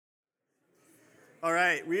All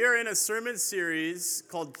right, we are in a sermon series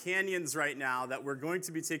called Canyons right now that we're going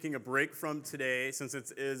to be taking a break from today since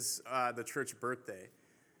it is the church birthday.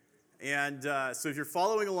 And so if you're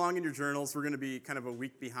following along in your journals, we're going to be kind of a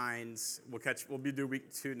week behind. We'll be doing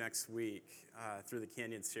week 2 next week through the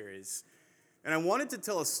Canyon series. And I wanted to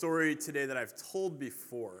tell a story today that I've told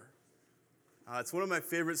before. It's one of my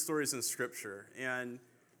favorite stories in Scripture, and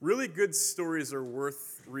really good stories are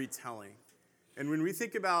worth retelling. And when we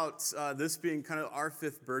think about this being kind of our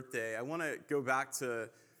 5th birthday, I want to go back to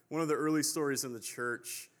one of the early stories in the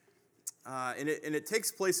church. And it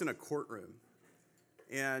takes place in a courtroom.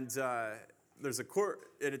 And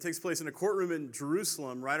it takes place in a courtroom in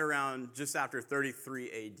Jerusalem right around just after 33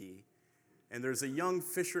 AD. And there's a young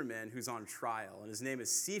fisherman who's on trial, and his name is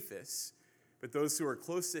Cephas, but those who are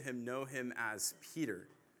close to him know him as Peter.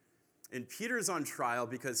 And Peter's on trial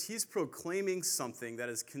because he's proclaiming something that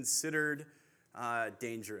is considered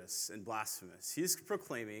dangerous and blasphemous. He's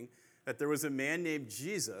proclaiming that there was a man named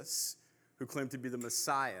Jesus who claimed to be the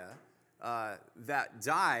Messiah that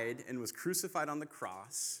died and was crucified on the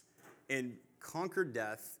cross and conquered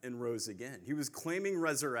death and rose again. He was claiming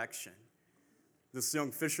resurrection. This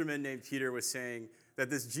young fisherman named Peter was saying that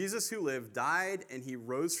this Jesus who lived died and he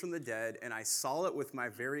rose from the dead, and I saw it with my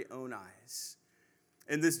very own eyes.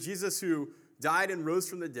 And this Jesus who died and rose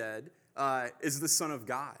from the dead is the Son of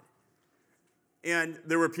God. And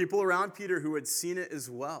there were people around Peter who had seen it as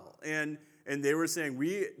well. And they were saying,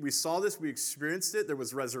 we saw this, we experienced it, there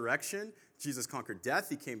was resurrection. Jesus conquered death,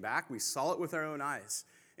 he came back, we saw it with our own eyes.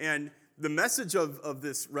 And the message of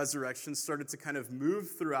this resurrection started to kind of move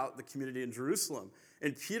throughout the community in Jerusalem.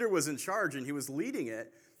 And Peter was in charge, and he was leading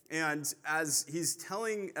it. And as he's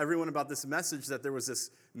telling everyone about this message that there was this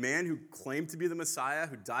man who claimed to be the Messiah,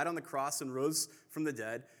 who died on the cross and rose from the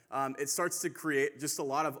dead, it starts to create just a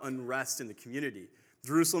lot of unrest in the community.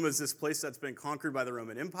 Jerusalem is this place that's been conquered by the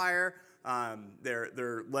Roman Empire.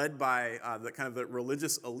 They're led by the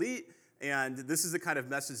religious elite, and this is the kind of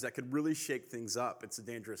message that could really shake things up. It's a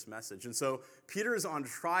dangerous message. And so Peter is on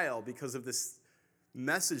trial because of this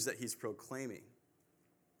message that he's proclaiming.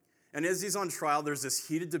 And as he's on trial, there's this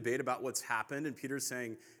heated debate about what's happened, and Peter's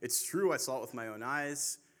saying, it's true, I saw it with my own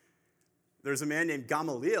eyes. There's a man named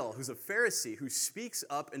Gamaliel, who's a Pharisee, who speaks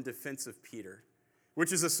up in defense of Peter,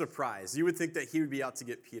 which is a surprise. You would think that he would be out to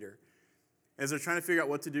get Peter. As they're trying to figure out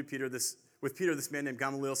what to do, this man named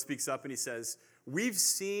Gamaliel speaks up and he says, we've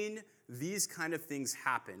seen these kind of things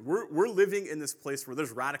happen. We're living in this place where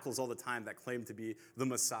there's radicals all the time that claim to be the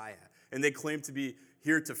Messiah, and they claim to be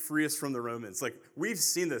here to free us from the Romans. Like, we've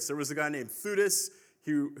seen this. There was a guy named Theudas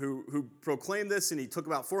who proclaimed this, and he took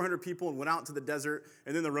about 400 people and went out into the desert,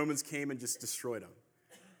 and then the Romans came and just destroyed them.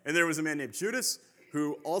 And there was a man named Judas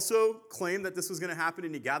who also claimed that this was going to happen,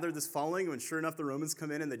 and he gathered this following, and sure enough, the Romans come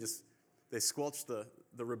in and they squelched the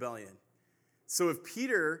rebellion. So if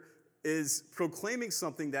Peter is proclaiming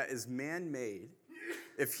something that is man-made,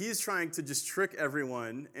 if he's trying to just trick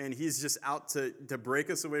everyone and he's just out to break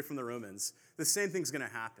us away from the Romans, the same thing's going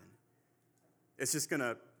to happen. It's just going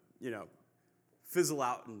to, fizzle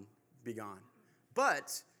out and be gone.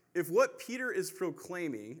 But if what Peter is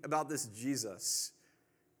proclaiming about this Jesus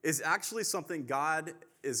is actually something God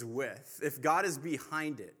is with, if God is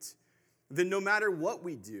behind it, then no matter what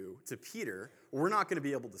we do to Peter, we're not going to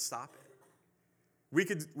be able to stop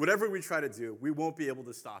it. Whatever we try to do, we won't be able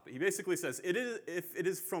to stop it. He basically says, if it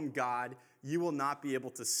is from God, you will not be able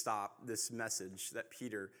to stop this message that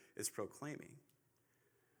Peter is proclaiming.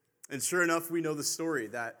 And sure enough, we know the story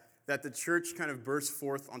that the church kind of burst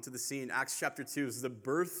forth onto the scene. Acts chapter 2 is the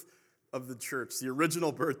birth of the church, the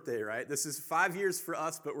original birthday, right? This is 5 years for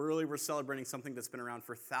us, but we're celebrating something that's been around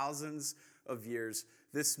for thousands of years.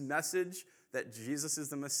 This message that Jesus is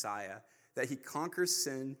the Messiah, that he conquers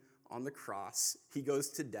sin on the cross, he goes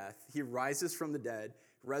to death, he rises from the dead,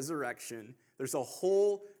 resurrection. There's a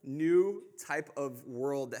whole new type of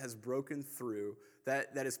world that has broken through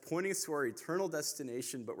that is pointing us to our eternal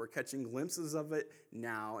destination, but we're catching glimpses of it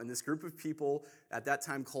now. And this group of people at that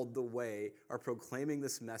time called the Way are proclaiming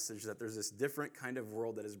this message that there's this different kind of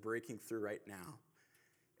world that is breaking through right now.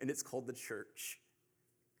 And it's called the church.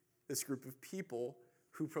 This group of people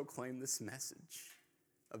who proclaim this message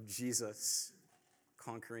of Jesus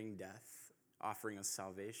conquering death, offering us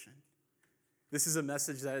salvation. This is a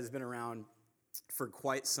message that has been around for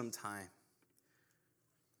quite some time.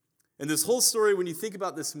 And this whole story, when you think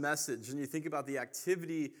about this message and you think about the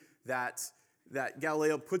activity that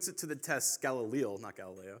Galileo puts it to the test, Galileo,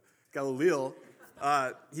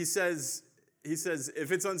 he says,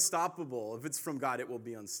 if it's unstoppable, if it's from God, it will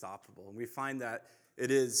be unstoppable. And we find that it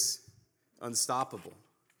is unstoppable.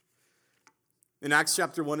 In Acts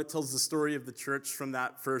chapter 1, it tells the story of the church from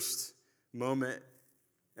that first moment.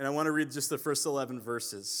 And I want to read just the first 11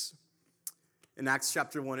 verses. In Acts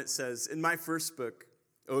chapter 1, it says, "In my first book,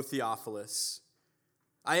 O Theophilus,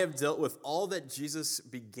 I have dealt with all that Jesus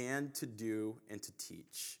began to do and to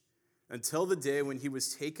teach, until the day when he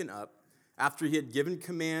was taken up, after he had given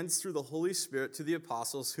commands through the Holy Spirit to the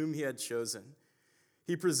apostles whom he had chosen.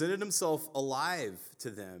 He presented himself alive to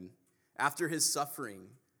them after his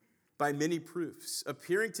suffering by many proofs,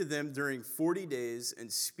 appearing to them during 40 days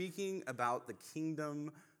and speaking about the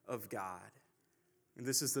kingdom of God." And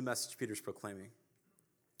this is the message Peter's proclaiming.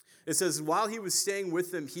 It says, "While he was staying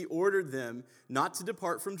with them, he ordered them not to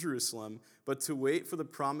depart from Jerusalem, but to wait for the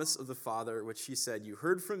promise of the Father, which he said, 'You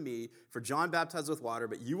heard from me, for John baptized with water,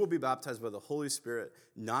 but you will be baptized by the Holy Spirit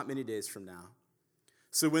not many days from now.'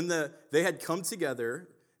 So when they had come together,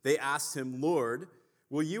 they asked him, 'Lord,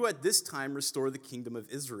 will you at this time restore the kingdom of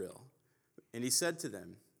Israel?' And he said to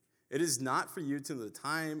them, 'It is not for you to know the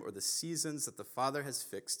time or the seasons that the Father has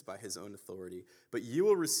fixed by his own authority, but you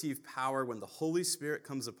will receive power when the Holy Spirit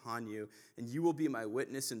comes upon you, and you will be my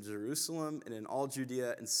witness in Jerusalem and in all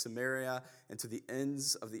Judea and Samaria and to the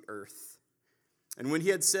ends of the earth.' And when he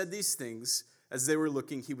had said these things, as they were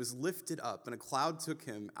looking, he was lifted up, and a cloud took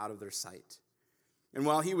him out of their sight. And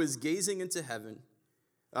while he was gazing into heaven,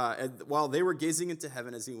 while they were gazing into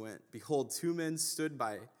heaven as he went, behold, two men stood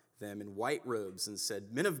by them in white robes and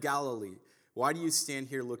said, 'Men of Galilee, why do you stand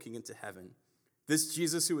here looking into heaven? This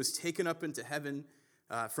Jesus who was taken up into heaven,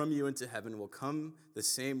 from you into heaven, will come the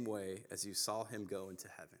same way as you saw him go into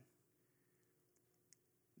heaven.'"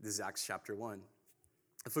 This is Acts chapter 1.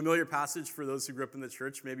 A familiar passage for those who grew up in the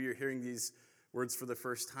church. Maybe you're hearing these words for the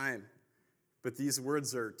first time. But these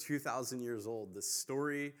words are 2,000 years old. The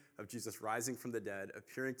story of Jesus rising from the dead,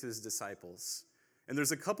 appearing to his disciples. And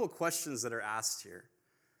there's a couple questions that are asked here.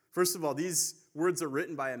 First of all, these words are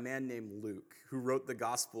written by a man named Luke, who wrote the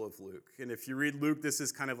Gospel of Luke. And if you read Luke, this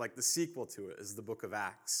is kind of like the sequel to it, is the book of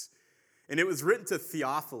Acts. And it was written to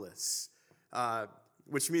Theophilus,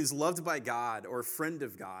 which means loved by God or friend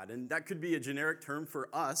of God. And that could be a generic term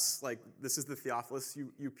for us, like this is the Theophilus,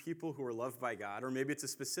 you people who are loved by God, or maybe it's a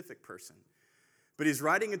specific person. But he's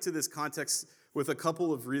writing into this context with a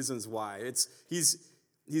couple of reasons why.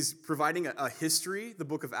 He's providing a history. The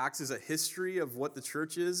book of Acts is a history of what the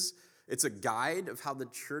church is. It's a guide of how the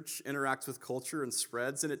church interacts with culture and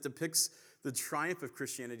spreads, and it depicts the triumph of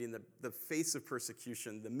Christianity in the face of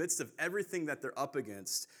persecution, in the midst of everything that they're up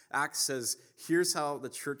against. Acts says, here's how the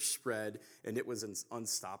church spread, and it was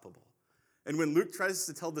unstoppable. And when Luke tries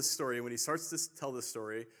to tell this story, when he starts to tell this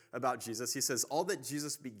story about Jesus, he says, all that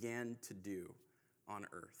Jesus began to do on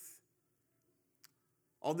earth.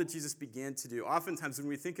 All that Jesus began to do. Oftentimes when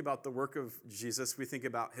we think about the work of Jesus, we think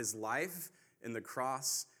about his life and the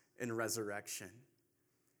cross and resurrection.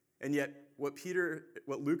 And yet what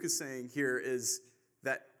Luke is saying here is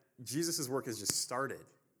that Jesus' work has just started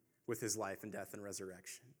with his life and death and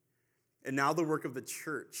resurrection. And now the work of the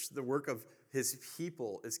church, the work of his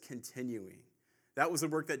people is continuing. That was a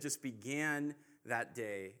work that just began that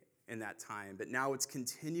day and that time, but now it's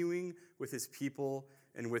continuing with his people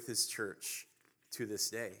and with his church to this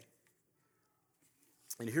day.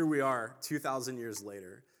 And here we are 2,000 years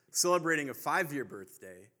later, celebrating a 5-year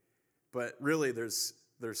birthday, but really there's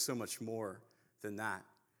so much more than that.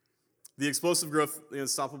 The explosive growth, the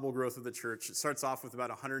unstoppable growth of the church, it starts off with about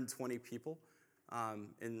 120 people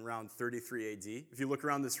in around 33 AD. If you look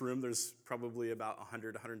around this room, there's probably about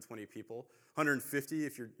 100, 120 people. 150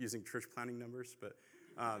 if you're using church planning numbers, but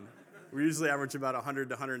we usually average about 100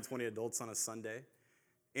 to 120 adults on a Sunday.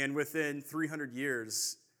 And within 300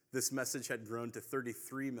 years, this message had grown to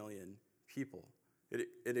 33 million people.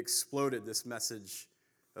 It exploded, this message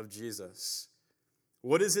of Jesus.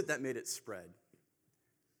 What is it that made it spread?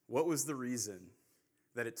 What was the reason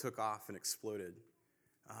that it took off and exploded?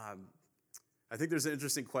 I think there's an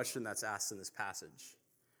interesting question that's asked in this passage.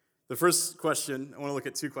 The first question, I want to look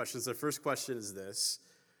at two questions. The first question is this.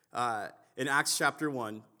 In Acts chapter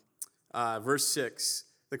 1, verse 6,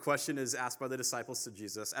 the question is asked by the disciples to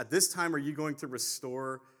Jesus. At this time, are you going to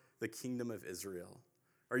restore the kingdom of Israel?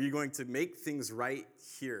 Are you going to make things right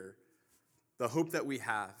here? The hope that we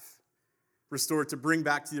have. Restore, to bring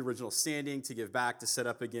back to the original standing, to give back, to set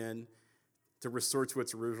up again, to restore to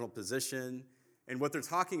its original position. And what they're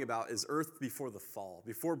talking about is earth before the fall,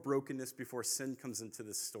 before brokenness, before sin comes into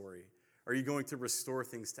this story. Are you going to restore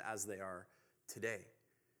things to as they are today?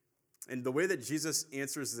 And the way that Jesus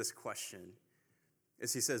answers this question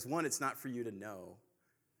is he says, one, it's not for you to know,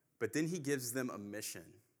 but then he gives them a mission.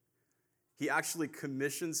 he actually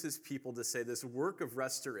commissions his people to say this work of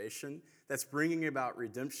restoration that's bringing about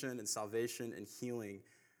redemption and salvation and healing.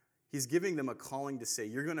 He's giving them a calling to say,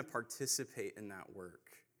 you're going to participate in that work.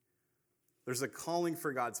 There's a calling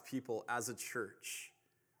for God's people as a church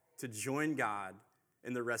to join God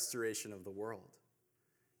in the restoration of the world.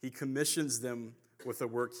 He commissions them with a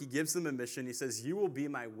work. He gives them a mission. He says, you will be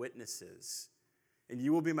my witnesses. And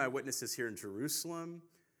you will be my witnesses here in Jerusalem,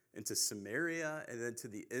 and to Samaria, and then to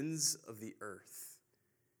the ends of the earth.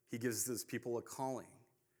 He gives those people a calling.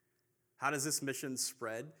 How does this mission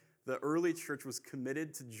spread? The early church was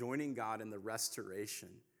committed to joining God in the restoration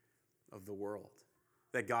of the world.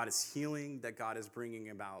 That God is healing, that God is bringing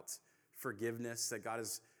about forgiveness, that God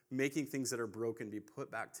is making things that are broken be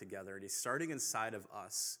put back together. And he's starting inside of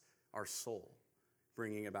us, our soul,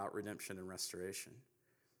 bringing about redemption and restoration.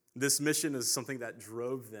 This mission is something that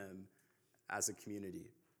drove them as a community.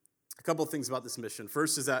 A couple of things about this mission.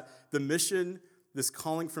 First is that the mission, this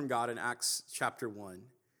calling from God in Acts chapter 1,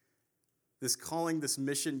 this calling, this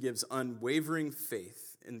mission gives unwavering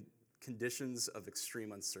faith in conditions of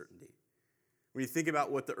extreme uncertainty. When you think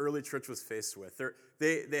about what the early church was faced with,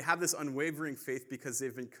 they have this unwavering faith because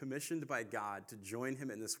they've been commissioned by God to join him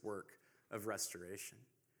in this work of restoration.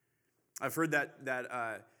 I've heard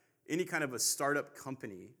that any kind of a startup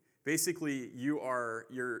company, basically you're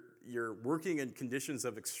working in conditions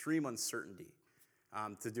of extreme uncertainty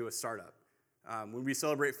to do a startup. When we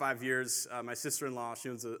celebrate 5 years, my sister-in-law, she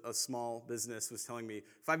owns a small business, was telling me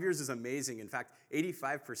 5 years is amazing. In fact,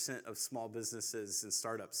 85% of small businesses and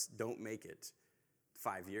startups don't make it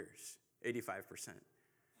 5 years, 85%.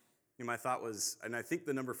 And my thought was, and I think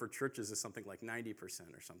the number for churches is something like 90%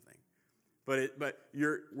 or something. But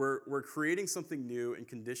we're creating something new in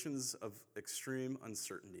conditions of extreme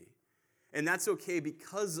uncertainty. And that's okay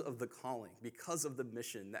because of the calling, because of the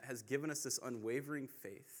mission that has given us this unwavering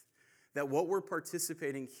faith that what we're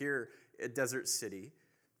participating here at Desert City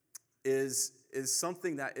is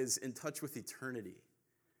something that is in touch with eternity.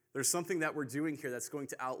 There's something that we're doing here that's going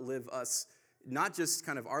to outlive us, not just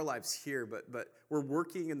kind of our lives here, but we're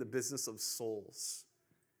working in the business of souls.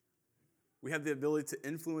 We have the ability to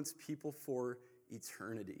influence people for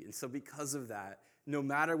eternity. And so because of that, no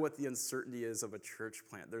matter what the uncertainty is of a church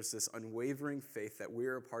plant, there's this unwavering faith that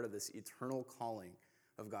we're a part of this eternal calling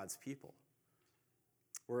of God's people.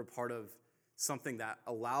 We're a part of something that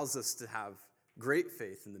allows us to have great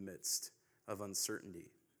faith in the midst of uncertainty.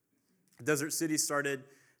 Desert City started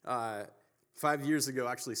 5 years ago,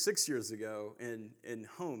 actually 6 years ago, in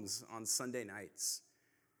homes on Sunday nights.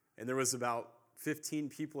 And there was about 15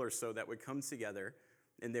 people or so that would come together,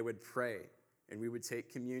 and they would pray, and we would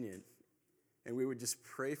take communion, and we would just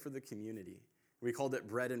pray for the community. We called it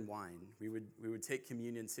bread and wine. We would take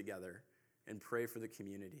communion together and pray for the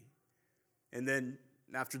community. And then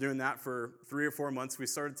after doing that for 3 or 4 months, we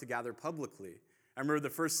started to gather publicly. I remember the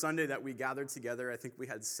first Sunday that we gathered together, I think we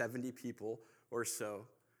had 70 people or so.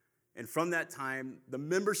 And from that time, the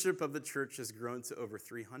membership of the church has grown to over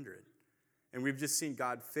 300. And we've just seen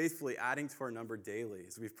God faithfully adding to our number daily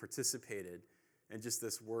as we've participated in just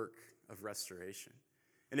this work of restoration.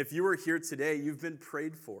 And if you are here today, you've been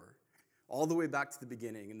prayed for all the way back to the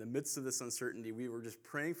beginning. In the midst of this uncertainty, we were just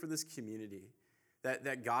praying for this community,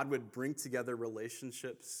 that God would bring together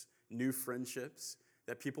relationships, new friendships,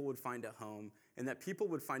 that people would find a home, and that people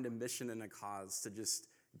would find a mission and a cause to just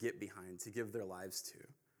get behind, to give their lives to.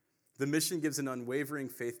 The mission gives an unwavering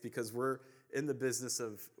faith because we're in the business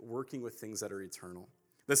of working with things that are eternal.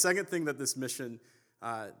 The second thing that this mission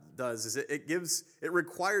does is it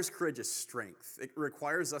requires courageous strength. It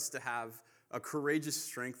requires us to have a courageous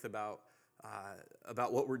strength about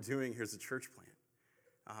what we're doing here as a church plant.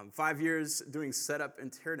 5 years doing setup and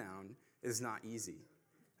teardown is not easy.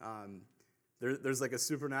 There's like a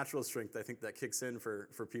supernatural strength, I think, that kicks in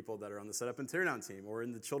for people that are on the setup and teardown team or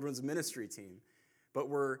in the children's ministry team. But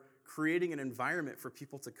we're creating an environment for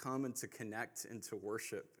people to come and to connect and to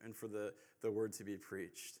worship and for the word to be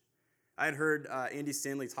preached. I had heard Andy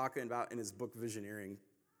Stanley talking about in his book Visioneering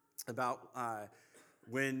about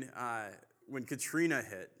when Katrina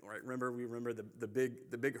hit. Right? We remember the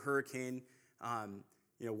big hurricane.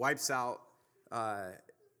 Wipes out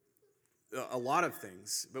a lot of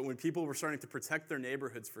things. But when people were starting to protect their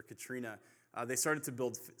neighborhoods for Katrina, they started to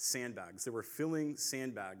build sandbags. They were filling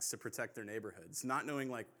sandbags to protect their neighborhoods, not knowing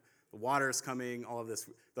like the water's coming, all of this,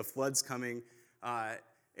 the flood's coming,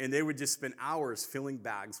 and they would just spend hours filling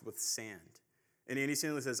bags with sand. And Andy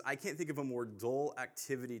Stanley says, I can't think of a more dull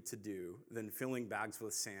activity to do than filling bags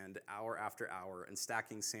with sand hour after hour and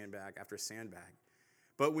stacking sandbag after sandbag.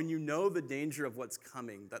 But when you know the danger of what's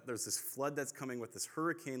coming, that there's this flood that's coming with this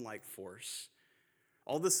hurricane-like force,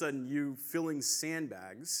 All of a sudden, you filling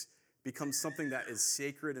sandbags becomes something that is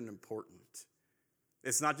sacred and important.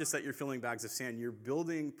 It's not just that you're filling bags of sand, you're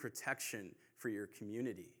building protection for your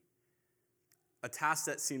community. A task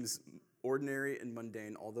that seems ordinary and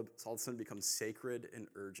mundane all of a sudden becomes sacred and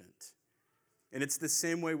urgent. And it's the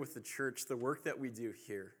same way with the church, the work that we do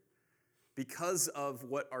here. Because of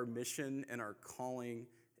what our mission and our calling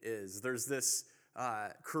is, there's this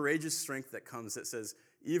courageous strength that comes that says,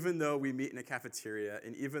 even though we meet in a cafeteria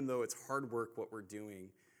and even though it's hard work what we're doing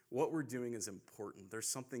is important. There's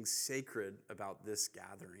something sacred about this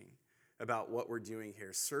gathering, about what we're doing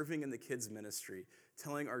here, serving in the kids' ministry,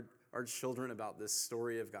 telling our children about this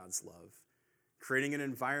story of God's love, creating an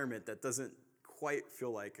environment that doesn't quite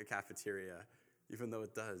feel like a cafeteria, even though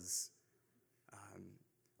it does.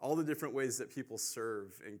 All the different ways that people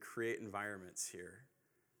serve and create environments here.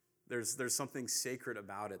 There's something sacred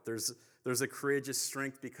about it. There's a courageous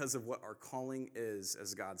strength because of what our calling is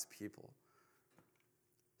as God's people.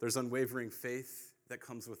 There's unwavering faith that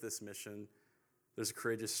comes with this mission. There's a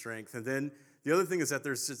courageous strength. And then the other thing is that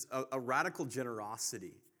there's just a radical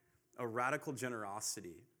generosity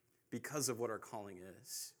because of what our calling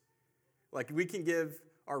is. Like, we can give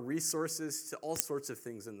our resources to all sorts of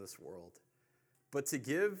things in this world, but to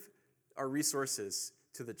give our resources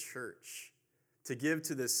to the church, to give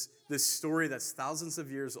to this story that's thousands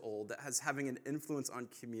of years old, that has having an influence on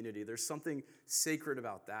community, there's something sacred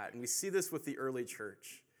about that. And we see this with the early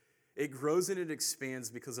church. It grows and it expands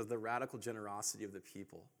because of the radical generosity of the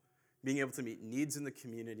people, being able to meet needs in the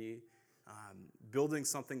community, building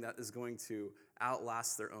something that is going to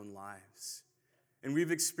outlast their own lives. And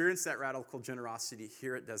we've experienced that radical generosity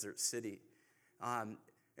here at Desert City. And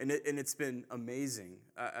it's been amazing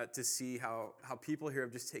to see how people here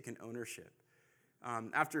have just taken ownership.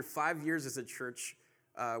 After 5 years as a church,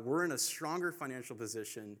 we're in a stronger financial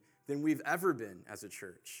position than we've ever been as a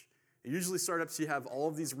church. Usually startups, you have all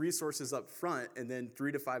of these resources up front, and then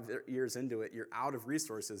 3 to 5 years into it, you're out of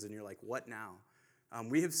resources, and you're like, what now?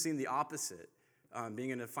 We have seen the opposite, being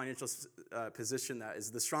in a financial position that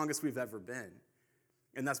is the strongest we've ever been.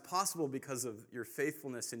 And that's possible because of your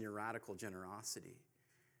faithfulness and your radical generosity.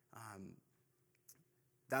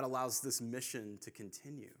 That allows this mission to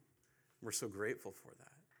continue. We're so grateful for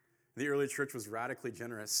that. The early church was radically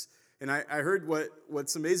generous. And I heard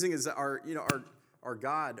what's amazing is that our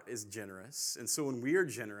God is generous. And so when we are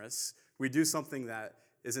generous, we do something that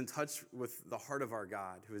is in touch with the heart of our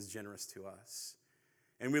God, who is generous to us.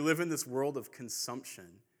 And we live in this world of consumption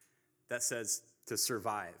that says to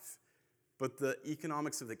survive. But the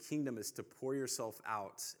economics of the kingdom is to pour yourself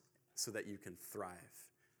out so that you can thrive.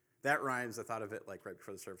 That rhymes. I thought of it like right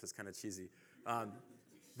before the service. It's kind of cheesy.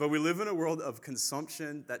 But we live in a world of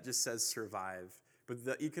consumption that just says survive. But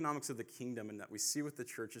the economics of the kingdom and that we see with the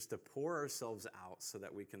church is to pour ourselves out so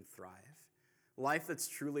that we can thrive. Life that's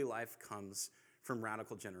truly life comes from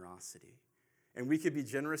radical generosity. And we could be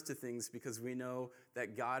generous to things because we know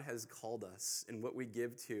that God has called us, and what we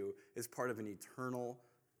give to is part of an eternal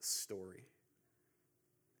story.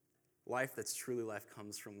 Life that's truly life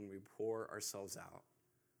comes from when we pour ourselves out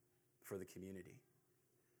for the community.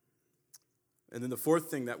 And then the fourth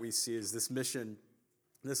thing that we see is this mission.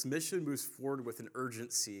 This mission moves forward with an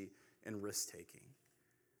urgency and risk-taking.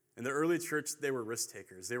 In the early church, they were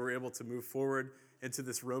risk-takers. They were able to move forward into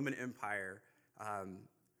this Roman Empire,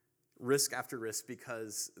 risk after risk,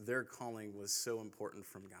 because their calling was so important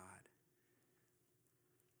from God.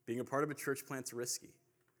 Being a part of a church plant's risky.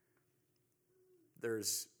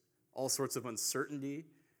 There's all sorts of uncertainty.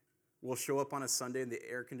 We'll show up on a Sunday and the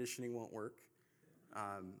air conditioning won't work.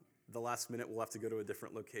 The last minute, we'll have to go to a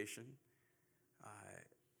different location.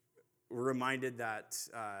 We're reminded that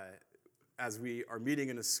as we are meeting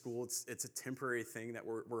in a school, it's a temporary thing, that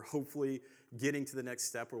we're hopefully getting to the next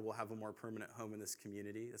step where we'll have a more permanent home in this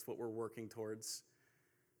community. That's what we're working towards.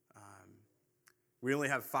 We only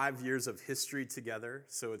have 5 years of history together,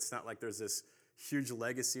 so it's not like there's this huge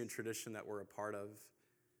legacy and tradition that we're a part of.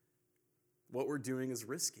 What we're doing is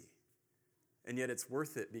risky, and yet it's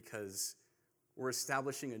worth it because we're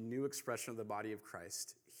establishing a new expression of the body of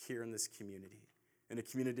Christ here in this community, in a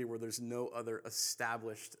community where there's no other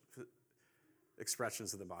established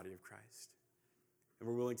expressions of the body of Christ. And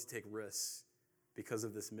we're willing to take risks because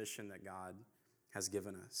of this mission that God has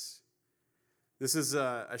given us. This is,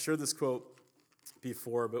 I shared this quote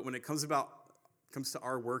before, but when it comes to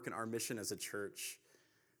our work and our mission as a church,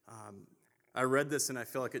 I read this and I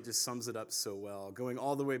feel like it just sums it up so well. Going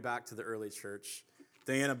all the way back to the early church,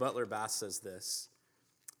 Diana Butler Bass says this: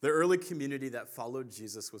 the early community that followed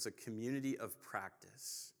Jesus was a community of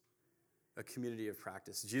practice, a community of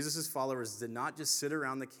practice. Jesus' followers did not just sit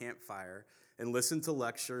around the campfire and listen to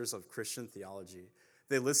lectures of Christian theology.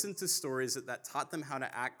 They listened to stories that taught them how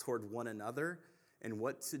to act toward one another and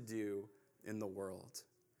what to do in the world.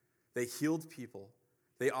 They healed people.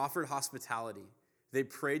 They offered hospitality. They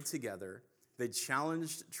prayed together. They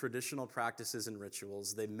challenged traditional practices and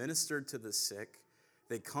rituals. They ministered to the sick.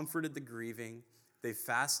 They comforted the grieving. They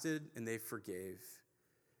fasted and they forgave.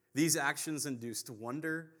 These actions induced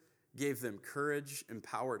wonder, gave them courage,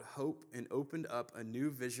 empowered hope, and opened up a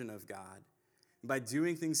new vision of God. By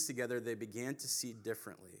doing things together, they began to see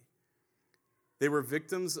differently. They were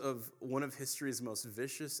victims of one of history's most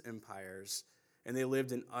vicious empires, and they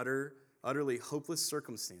lived in utterly hopeless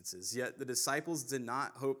circumstances. Yet the disciples did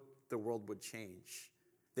not hope the world would change.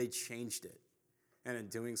 They changed it, and in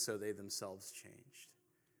doing so, they themselves changed.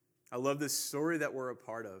 I love this story that we're a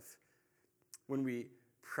part of. When we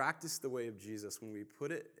practice the way of Jesus, when we put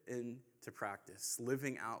it into practice,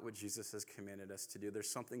 living out what Jesus has commanded us to do, there's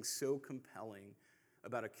something so compelling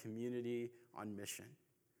about a community on mission,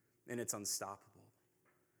 and it's unstoppable.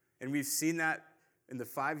 And we've seen that in the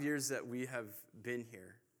 5 years that we have been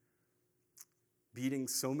here, beating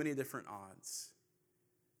so many different odds.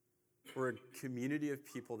 We're a community of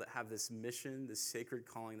people that have this mission, this sacred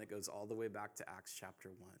calling that goes all the way back to Acts chapter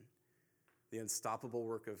 1, the unstoppable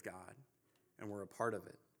work of God, and we're a part of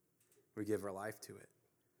it. We give our life to it.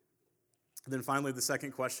 And then finally, the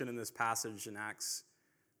second question in this passage in Acts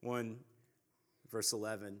 1, verse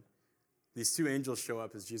 11, these two angels show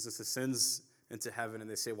up as Jesus ascends into heaven, and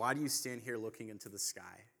they say, "Why do you stand here looking into the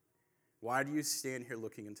sky? Why do you stand here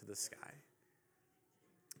looking into the sky?"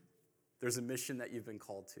 There's a mission that you've been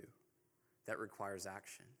called to that requires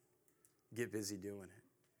action. Get busy doing it.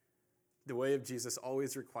 The way of Jesus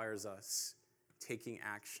always requires us taking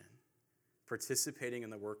action, participating in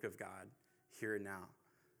the work of God here and now.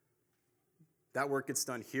 That work gets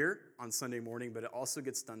done here on Sunday morning, but it also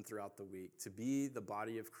gets done throughout the week to be the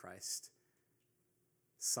body of Christ,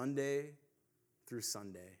 Sunday through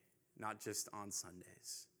Sunday, not just on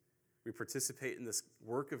Sundays. We participate in this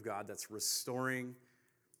work of God that's restoring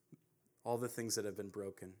all the things that have been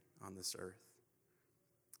broken on this earth.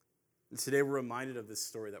 And today we're reminded of this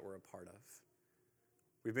story that we're a part of.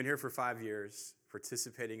 We've been here for 5 years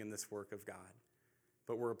participating in this work of God,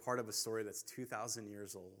 but we're a part of a story that's 2,000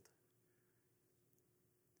 years old.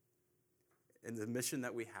 And the mission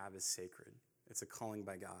that we have is sacred. It's a calling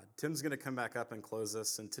by God. Tim's going to come back up and close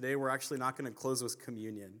us, and today we're actually not going to close with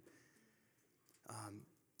communion.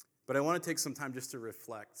 But I want to take some time just to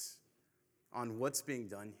reflect on what's being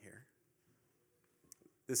done here.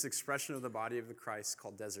 This expression of the body of the Christ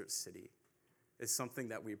called Desert City is something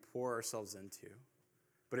that we pour ourselves into.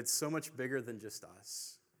 But it's so much bigger than just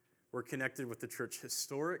us. We're connected with the church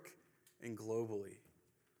historic and globally.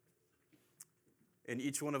 And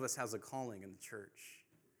each one of us has a calling in the church.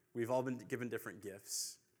 We've all been given different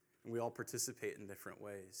gifts, and we all participate in different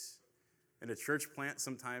ways. In a church plant,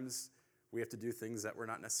 sometimes we have to do things that we're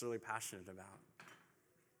not necessarily passionate about.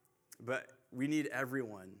 But we need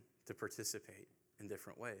everyone to participate in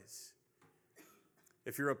different ways.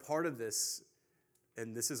 If you're a part of this,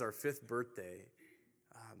 and this is our 5th birthday,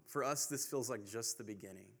 for us, this feels like just the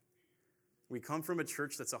beginning. We come from a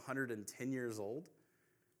church that's 110 years old,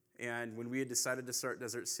 and when we had decided to start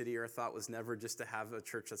Desert City, our thought was never just to have a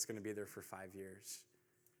church that's going to be there for 5 years.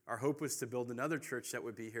 Our hope was to build another church that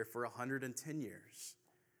would be here for 110 years.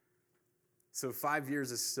 So 5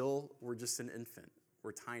 years is still, we're just an infant.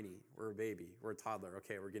 We're tiny. We're a baby. We're a toddler.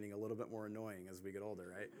 Okay, we're getting a little bit more annoying as we get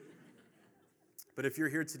older, right? But if you're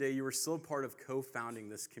here today, you are still part of co-founding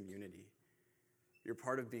this community. You're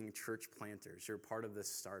part of being church planters. You're part of this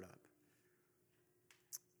startup.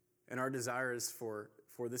 And our desire is for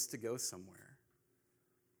this to go somewhere.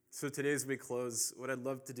 So today as we close, what I'd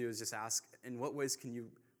love to do is just ask, in what ways can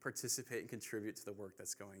you participate and contribute to the work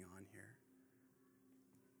that's going on here?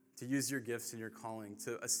 To use your gifts and your calling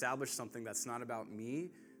to establish something that's not about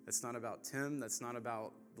me, that's not about Tim, that's not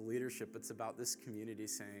about the leadership, it's about this community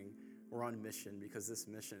saying we're on mission because this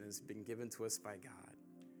mission has been given to us by God.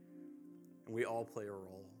 And we all play a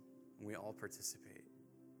role, and we all participate.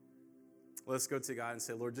 Let's go to God and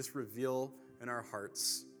say, Lord, just reveal in our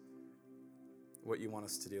hearts what you want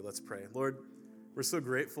us to do. Let's pray. Lord, we're so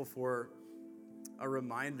grateful for a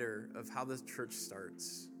reminder of how this church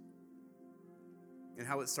starts and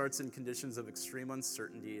how it starts in conditions of extreme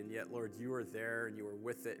uncertainty, and yet, Lord, you are there and you are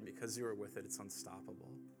with it, and because you are with it, it's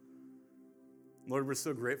unstoppable. Lord, we're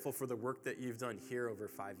so grateful for the work that you've done here over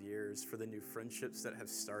 5 years, for the new friendships that have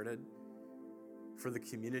started, for the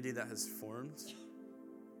community that has formed,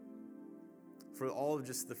 for all of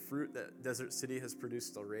just the fruit that Desert City has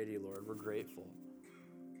produced already, Lord. We're grateful.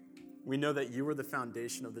 We know that you were the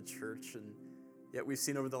foundation of the church, and yet we've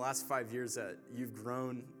seen over the last 5 years that you've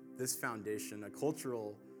grown this foundation, a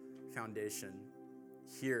cultural foundation,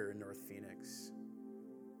 here in North Phoenix.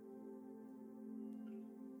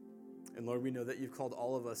 And Lord, we know that you've called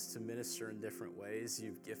all of us to minister in different ways.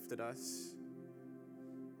 You've gifted us,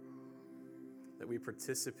 that we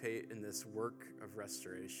participate in this work of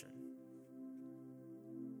restoration.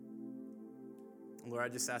 Lord, I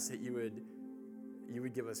just ask that you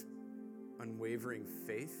would give us unwavering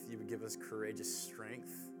faith. You would give us courageous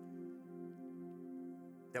strength.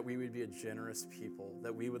 That we would be a generous people.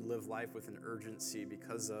 That we would live life with an urgency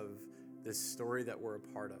because of this story that we're a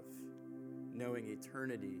part of. Knowing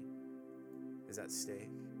eternity is at stake.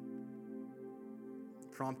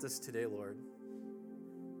 Prompt us today, Lord.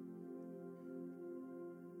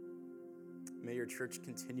 May your church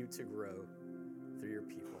continue to grow through your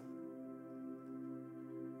people.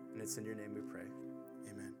 And it's in your name we pray.